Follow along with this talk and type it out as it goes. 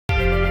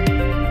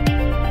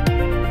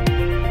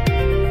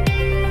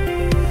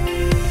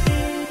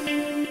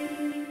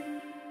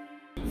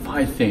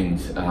five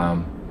things.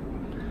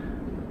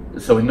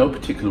 So in no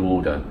particular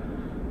order,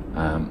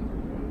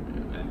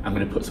 I'm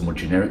going to put some more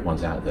generic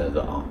ones out there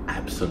that are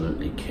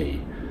absolutely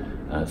key.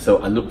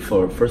 So I look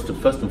for, first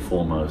and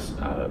foremost,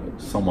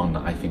 someone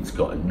that I think's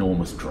got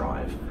enormous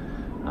drive.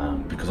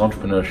 Because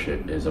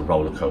entrepreneurship is a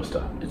roller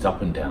coaster. It's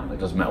up and down. It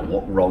doesn't matter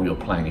what role you're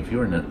playing. If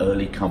you're in an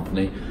early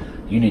company,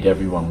 you need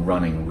everyone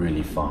running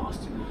really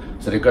fast.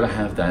 So they've got to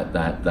have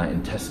that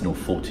intestinal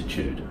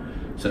fortitude.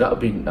 So that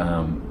would be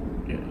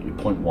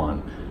point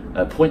one.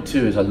 Point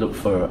two is I look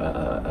for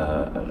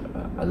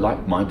a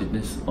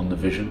like-mindedness on the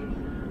vision.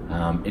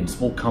 In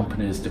small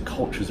companies, the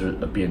cultures are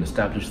being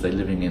established. They're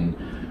living in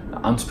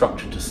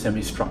unstructured to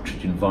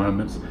semi-structured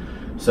environments.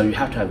 So you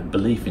have to have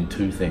belief in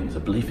two things: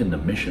 a belief in the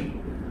mission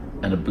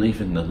and a belief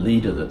in the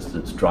leader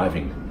that's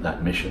driving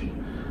that mission.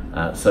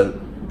 So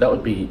that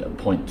would be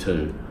point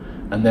two.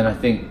 And then I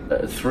think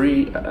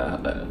three,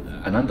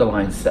 an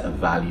underlying set of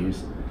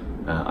values.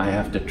 I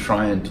have to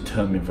try and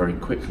determine very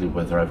quickly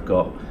whether I've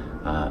got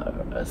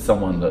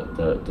someone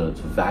that's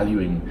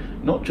valuing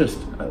not just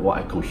what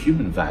I call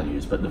human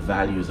values, but the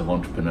values of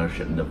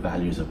entrepreneurship and the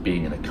values of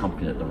being in a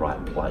company at the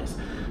right place.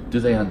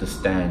 Do they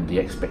understand the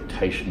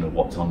expectation of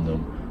what's on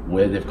them,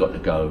 where they've got to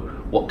go,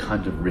 what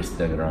kind of risk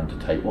they're going to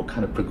undertake, what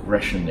kind of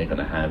progression they're going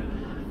to have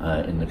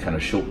in the kind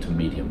of short to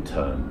medium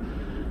term.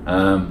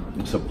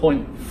 So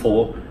point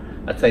four,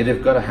 I'd say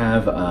they've got to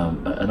have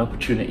an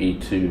opportunity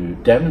to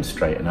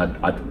demonstrate, and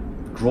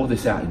I'd draw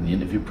this out in the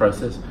interview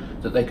process,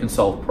 that they can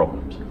solve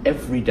problems.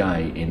 Every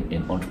day in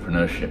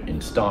entrepreneurship,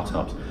 in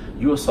startups,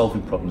 you are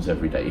solving problems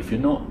every day. If you're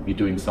not, you're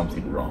doing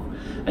something wrong.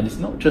 And it's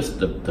not just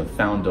the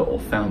founder or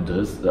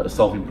founders that are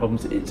solving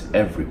problems, it's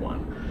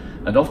everyone.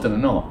 And often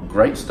than not,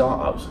 great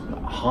startups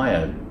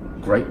hire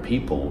great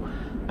people,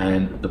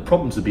 and the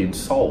problems are being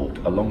solved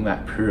along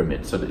that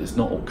pyramid so that it's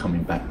not all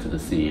coming back to the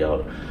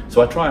CEO.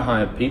 So I try to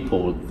hire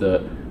people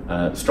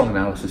that strong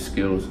analysis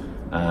skills,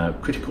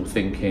 critical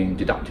thinking,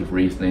 deductive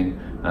reasoning,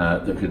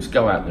 that can just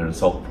go out there and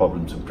solve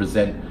problems and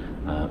present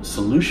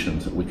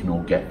solutions that we can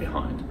all get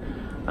behind.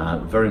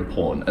 Very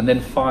important. And then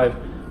five,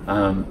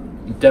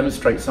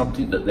 demonstrate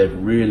something that they've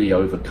really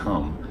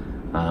overcome.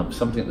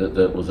 Something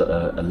that was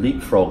a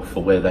leapfrog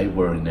for where they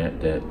were in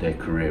their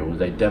career, where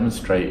they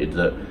demonstrated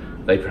that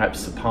they perhaps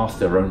surpassed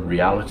their own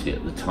reality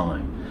at the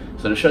time.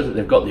 So it shows that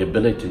they've got the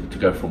ability to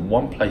go from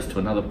one place to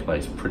another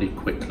place pretty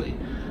quickly.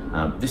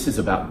 This is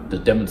about the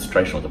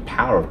demonstration, or the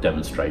power of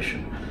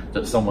demonstration,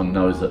 that someone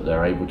knows that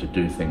they're able to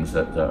do things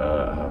that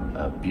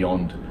are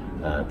beyond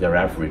their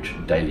average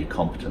daily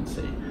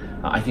competency.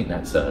 I think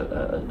that's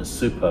a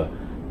super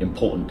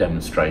important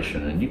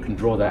demonstration, and you can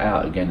draw that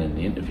out again in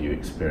the interview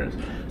experience.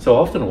 So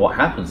often what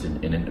happens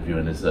in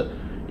interviewing is that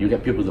you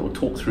get people that will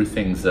talk through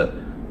things that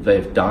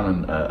they've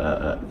done,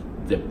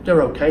 and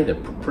they're okay, they're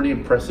pretty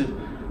impressive,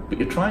 but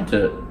you're trying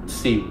to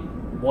see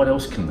what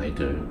else can they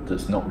do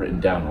that's not written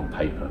down on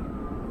paper.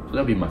 So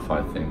that'll be my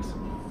five things.